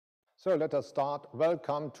So let us start.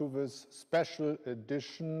 Welcome to this special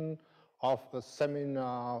edition of the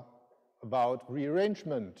seminar about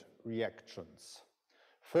rearrangement reactions.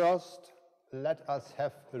 First, let us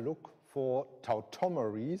have a look for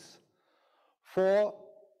tautomeries, for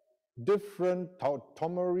different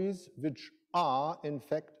tautomeries which are in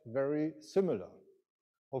fact very similar.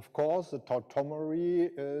 Of course, the tautomery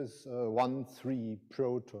is a 1,3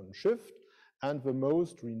 proton shift, and the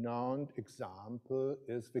most renowned example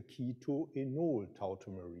is the keto-enol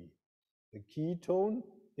tautomery, a ketone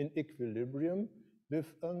in equilibrium with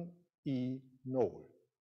an enol.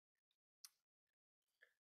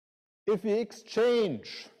 If we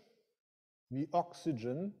exchange the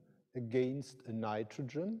oxygen against a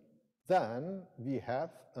nitrogen, then we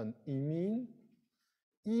have an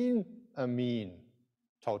imine-enamine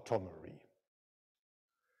tautomery.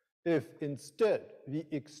 If instead we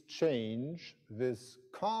exchange this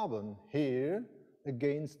carbon here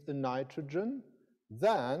against a nitrogen,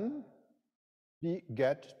 then we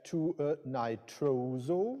get to a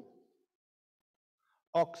nitroso-oxime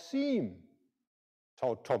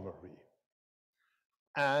tautomery.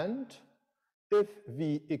 And if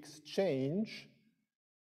we exchange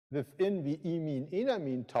within the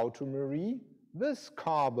imine-enamine tautomery this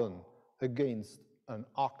carbon against an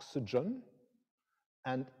oxygen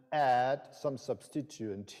and add some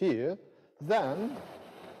substituent here, then,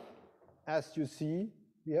 as you see,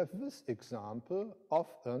 we have this example of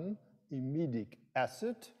an imidic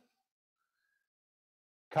acid,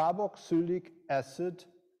 carboxylic acid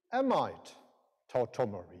amide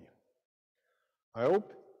tautomery. I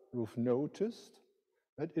hope you've noticed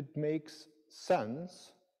that it makes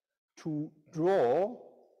sense to draw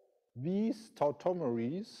these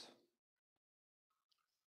tautomeries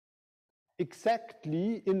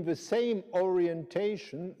exactly in the same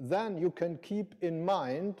orientation. Then you can keep in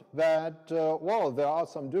mind that, well, there are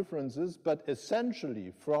some differences, but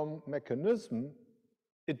essentially from mechanism,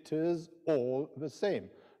 it is all the same.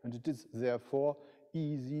 And it is therefore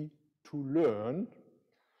easy to learn.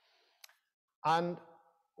 And,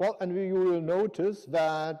 well, and you will notice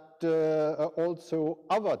that also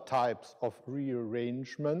other types of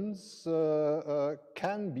rearrangements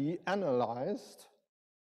can be analyzed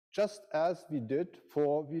just as we did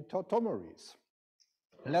for the tautomeries.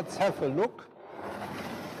 Let's have a look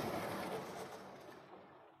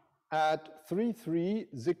at 3,3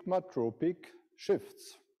 sigmatropic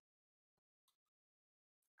shifts.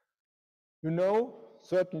 You know,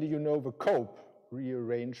 certainly you know the Cope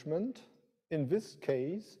rearrangement. In this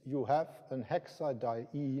case, you have an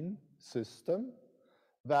hexadiene system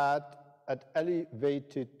that at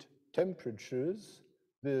elevated temperatures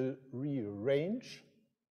will rearrange.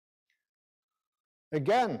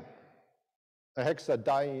 Again, a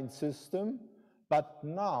hexadiene system, but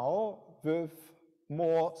now with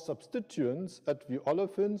more substituents at the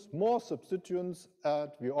olefins. More substituents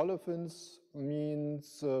at the olefins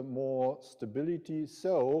means more stability,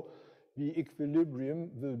 so the equilibrium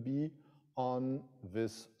will be on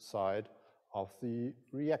this side of the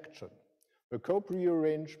reaction. The Cope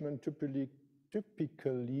rearrangement typically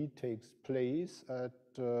takes place at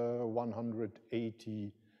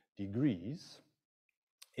 180 degrees.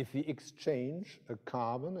 If we exchange a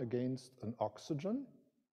carbon against an oxygen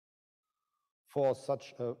for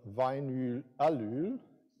such a vinyl-allyl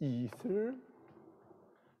ether,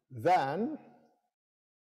 then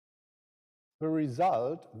the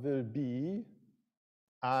result will be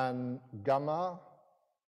an gamma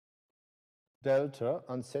delta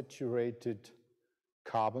unsaturated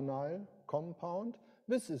carbonyl compound.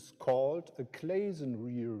 This is called a Claisen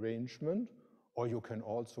rearrangement, or you can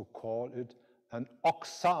also call it an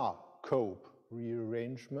oxa-Cope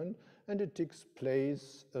rearrangement, and it takes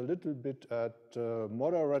place a little bit at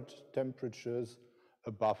moderate temperatures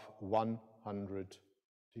above 100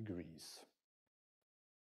 degrees.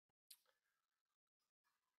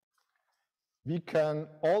 We can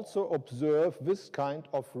also observe this kind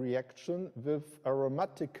of reaction with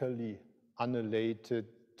aromatically annihilated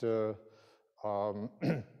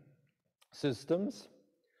systems.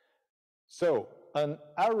 So an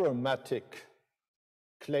aromatic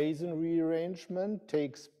Claisen rearrangement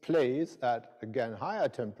takes place at, again, higher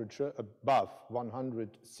temperature, above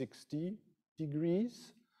 160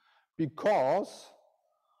 degrees, because,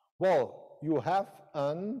 well, you have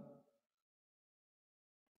an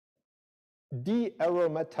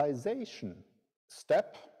de-aromatization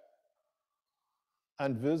step,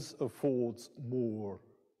 and this affords more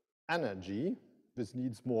energy. This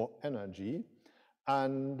needs more energy.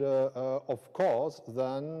 And of course,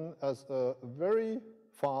 then, as a very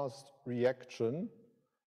fast reaction,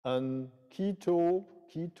 an keto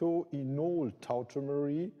keto-enol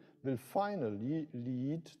tautomery will finally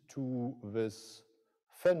lead to this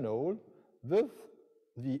phenol with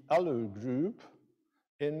the allyl group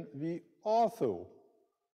in the ortho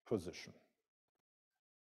position.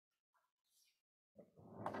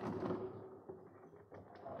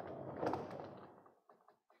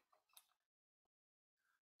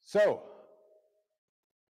 So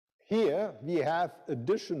here we have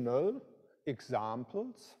additional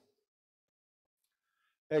examples.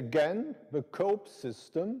 Again, the cope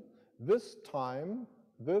system, this time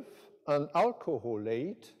with an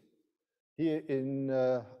alcoholate here in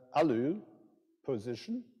allyl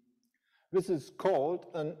position. This is called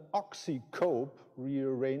an oxycope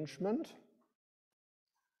rearrangement,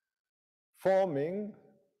 forming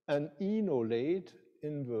an enolate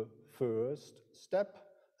in the first step,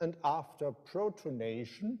 and after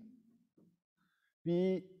protonation,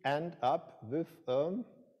 we end up with a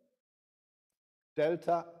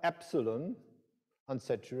delta epsilon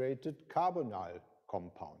unsaturated carbonyl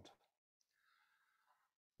compound.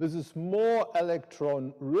 This is more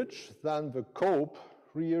electron rich than the cope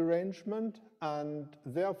rearrangement, and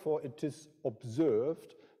therefore it is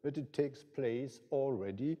observed that it takes place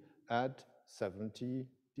already at 70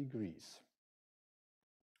 degrees.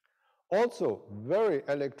 Also very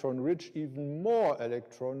electron rich, even more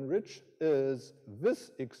electron rich, is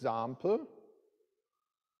this example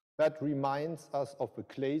that reminds us of the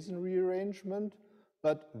Claisen rearrangement,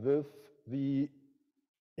 but with the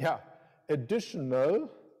additional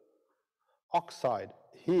oxide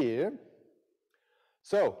here.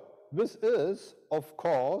 So this is, of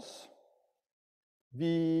course,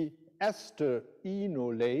 the ester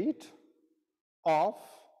enolate of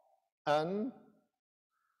an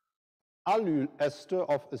allyl ester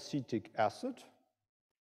of acetic acid.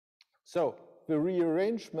 So the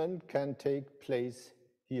rearrangement can take place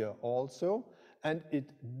here also, and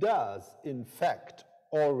it does, in fact,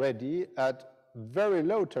 already at very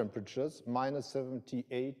low temperatures, minus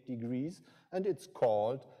 78 degrees, and it's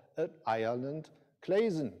called an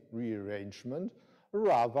Ireland-Claisen rearrangement, a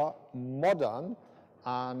rather modern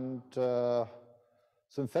and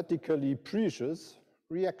synthetically precious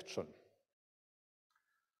reaction.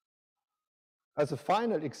 As a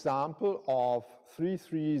final example of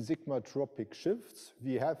 3,3 sigmatropic shifts,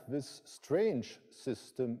 we have this strange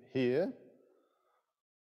system here.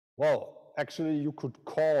 Well, actually you could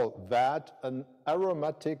call that an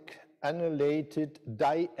aromatic anylated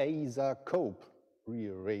diazer cope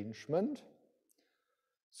rearrangement.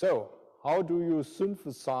 So how do you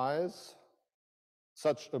synthesize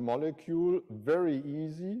such a molecule? Very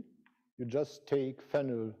easy. You just take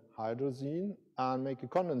phenylhydrazine and make a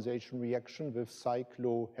condensation reaction with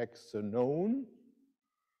cyclohexanone,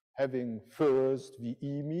 having first the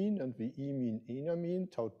imine and the imine-enamine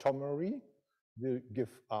tautomery will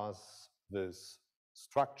give us this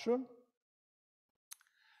structure.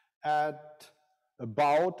 At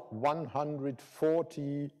about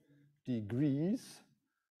 140 degrees,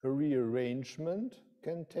 a rearrangement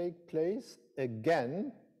can take place,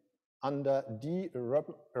 again under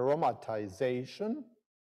de-aromatization.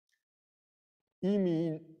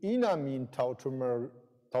 Imine-enamine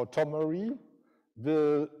tautomery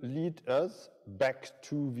will lead us back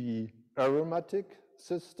to the aromatic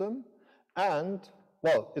system, and,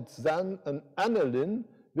 well, it's then an aniline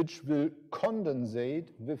which will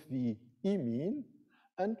condensate with the imine,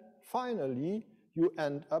 and finally you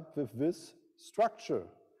end up with this structure.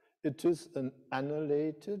 It is an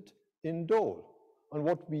anylated indole. And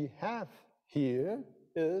what we have here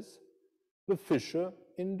is the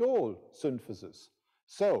Fischer-indole synthesis.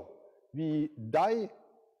 So the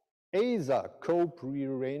diazer cope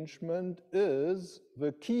rearrangement is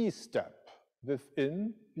the key step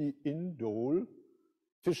within the indole,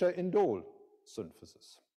 Fischer-indole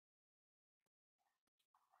synthesis.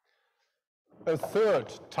 A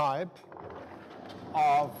third type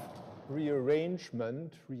of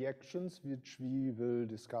rearrangement reactions which we will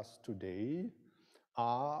discuss today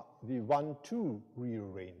are the 1,2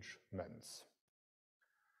 rearrangements.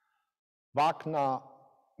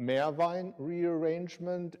 Wagner-Meerwein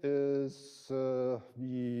rearrangement is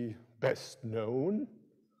the best known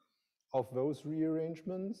of those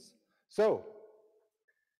rearrangements. So,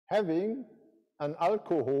 having an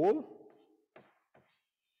alcohol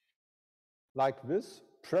like this,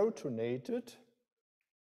 protonated,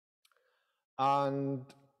 and,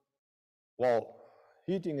 well,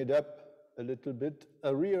 heating it up a little bit,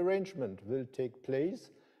 a rearrangement will take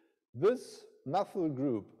place. This methyl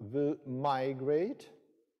group will migrate,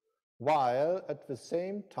 while at the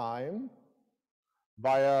same time,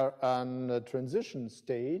 via a transition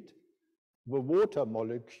state, the water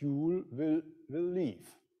molecule will leave.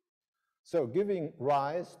 So giving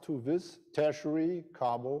rise to this tertiary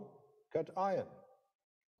carbocation.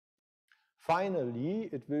 Finally,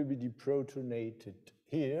 it will be deprotonated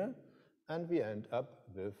here, and we end up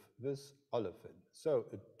with this olefin. So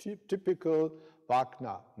a typical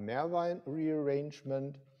Wagner-Meerwein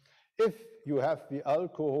rearrangement. If you have the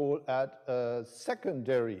alcohol at a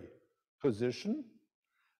secondary position,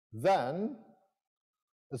 then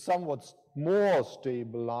a somewhat more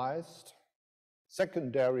stabilized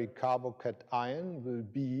secondary carbocation will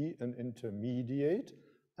be an intermediate,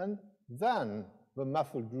 and then the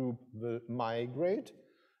methyl group will migrate.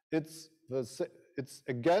 It's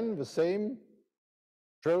again the same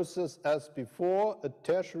process as before. A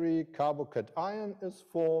tertiary carbocation is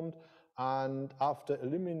formed, and after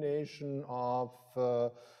elimination of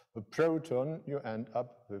the proton, you end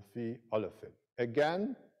up with the olefin.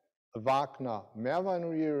 Again, a Wagner-Meerwein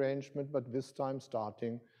rearrangement, but this time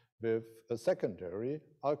starting with a secondary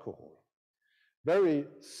alcohol. Very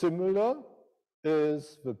similar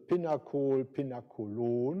is the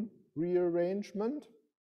pinacol-pinacolone rearrangement.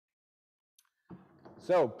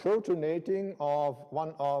 So protonating of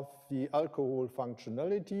one of the alcohol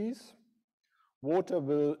functionalities, water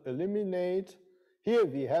will eliminate. Here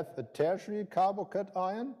we have a tertiary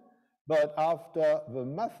carbocation, but after the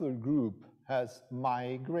methyl group has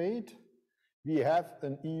migrated, we have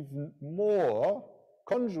an even more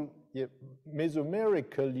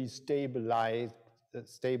mesomerically stabilized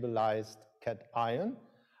cation.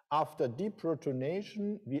 After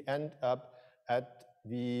deprotonation, we end up at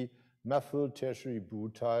the methyl tertiary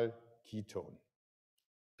butyl ketone.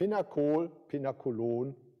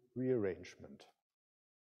 Pinacol-pinacolone rearrangement.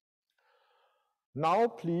 Now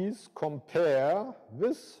please compare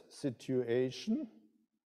this situation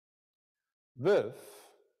with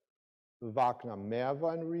the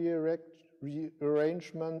Wagner-Meerwein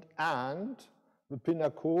rearrangement and the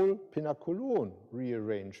pinacol-pinacolone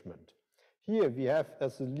rearrangement. Here we have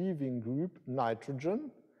as a leaving group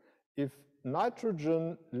nitrogen. If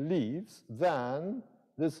nitrogen leaves, then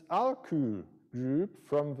this alkyl group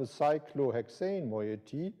from the cyclohexane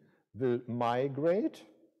moiety will migrate,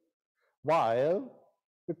 while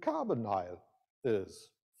the carbonyl is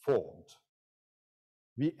formed.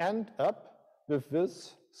 We end up with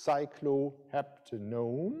this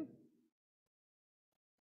cycloheptanone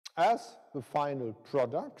as the final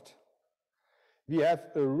product. We have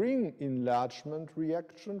a ring enlargement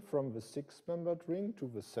reaction from the 6-membered ring to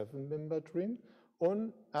the 7-membered ring,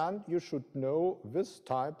 and you should know this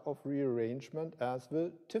type of rearrangement as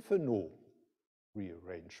the Tiffenot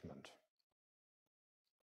rearrangement.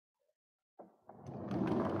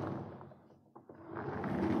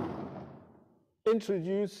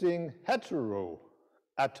 Introducing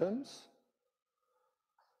heteroatoms,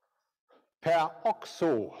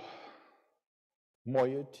 peroxo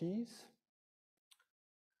moieties.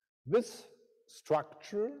 This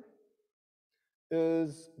structure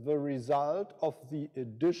is the result of the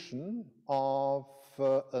addition of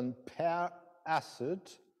a pair acid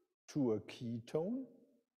to a ketone.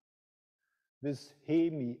 This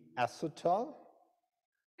hemiacetal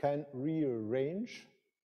can rearrange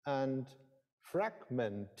and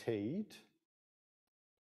fragmentate.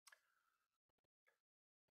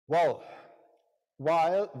 Well,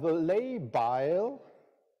 while the labile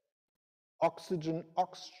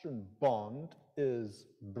oxygen-oxygen bond is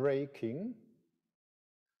breaking,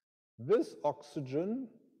 this oxygen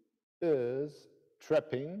is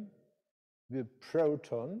trapping the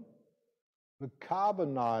proton. The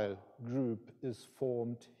carbonyl group is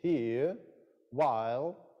formed here,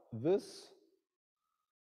 while this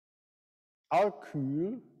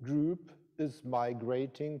alkyl group is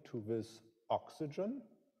migrating to this oxygen.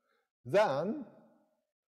 Then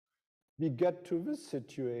we get to this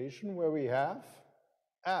situation where we have,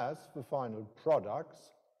 as the final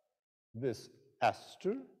products, this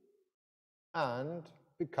ester and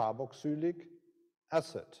the carboxylic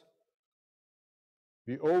acid.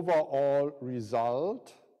 The overall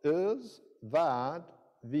result is that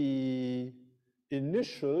the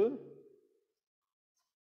initial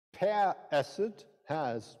pair acid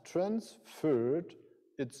has transferred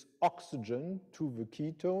its oxygen to the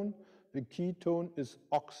ketone. The ketone is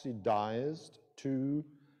oxidized to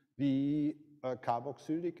the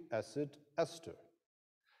carboxylic acid ester.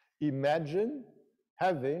 Imagine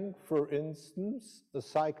having, for instance, a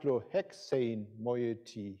cyclohexane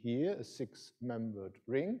moiety here, a 6-membered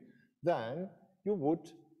ring, then you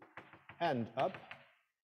would end up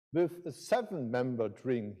with a 7-membered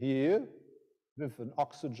ring here, with an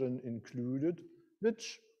oxygen included,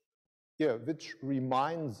 which which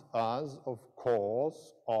reminds us, of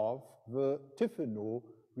course, of the Tiffenot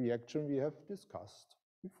reaction we have discussed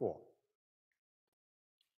before.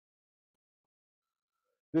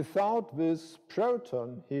 Without this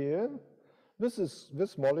proton here,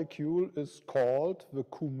 this molecule is called the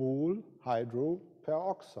cumol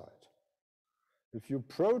hydroperoxide. If you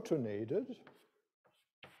protonate it,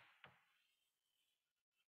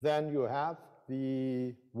 then you have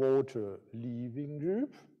the water leaving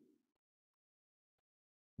group.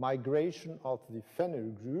 Migration of the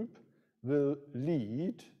phenyl group will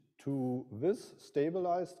lead to this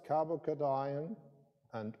stabilized carbocation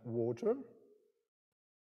and water.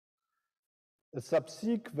 A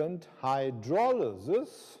subsequent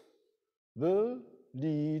hydrolysis will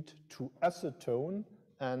lead to acetone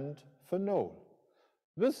and phenol.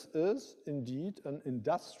 This is indeed an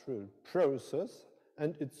industrial process,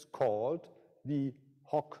 and it's called the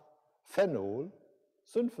Hock-phenol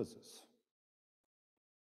synthesis.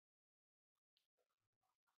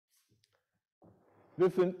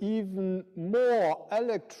 With an even more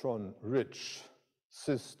electron-rich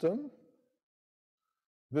system,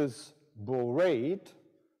 this borate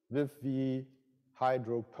with the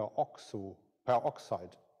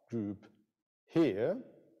hydroperoxide group here,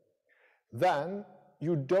 then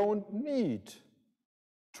you don't need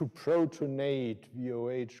to protonate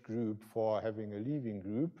VOH group for having a leaving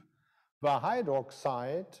group. The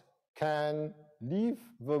hydroxide can leave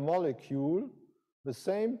the molecule the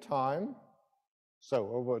same time, so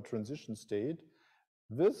over a transition state.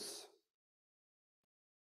 This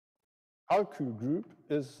alkyl group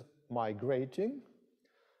is migrating.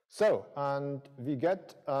 So, and we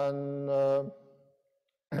get an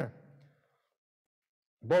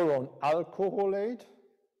boron alcoholate,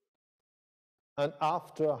 and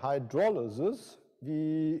after hydrolysis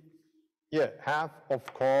we have, of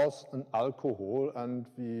course, an alcohol and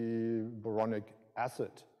the boronic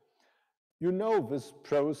acid. You know this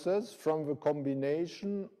process from the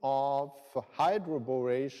combination of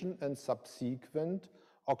hydroboration and subsequent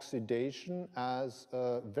oxidation as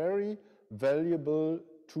a very valuable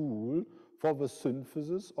tool for the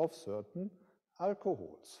synthesis of certain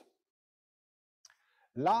alcohols.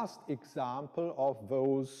 Last example of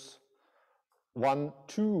those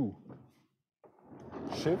 1,2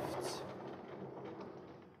 shifts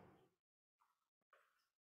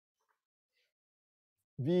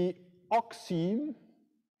the oxime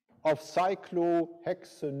of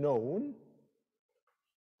cyclohexanone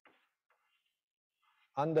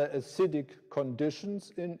under acidic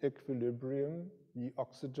conditions in equilibrium, the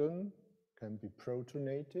oxygen can be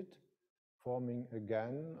protonated, forming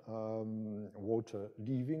again water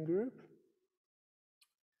leaving group.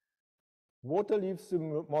 Water leaves the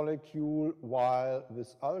molecule while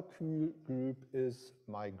this alkyl group is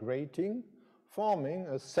migrating, forming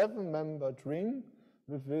a 7-membered ring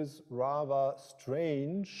with this rather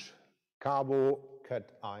strange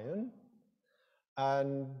carbocation.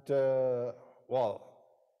 And, well,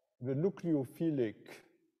 the nucleophilic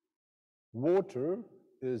water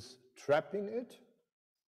is trapping it.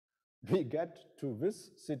 We get to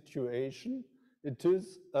this situation. It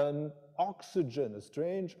is an oxygen, a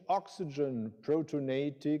strange oxygen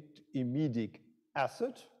protonated imidic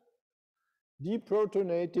acid,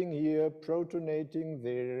 deprotonating here, protonating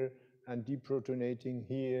there, and deprotonating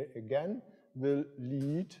here again will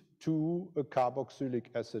lead to a carboxylic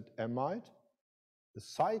acid amide. The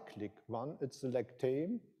cyclic one, it's the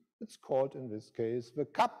lactame. It's called in this case the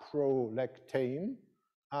caprolactame,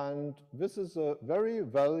 and this is a very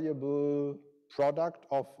valuable product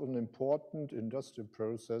of an important industrial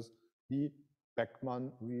process, the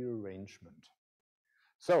Beckmann rearrangement.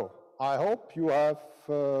 So I hope you have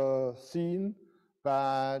seen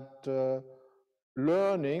that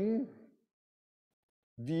learning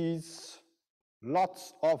these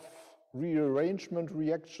lots of rearrangement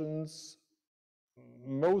reactions,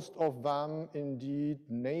 most of them indeed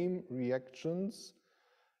name reactions,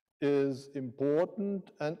 is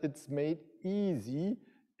important, and it's made easy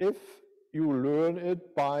if you learn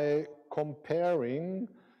it by comparing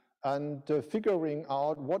and figuring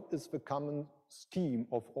out what is the common scheme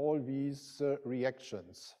of all these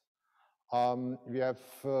reactions. We have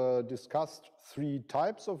discussed 3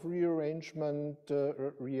 types of rearrangement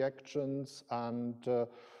reactions, and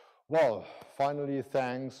well, finally,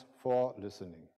 thanks for listening.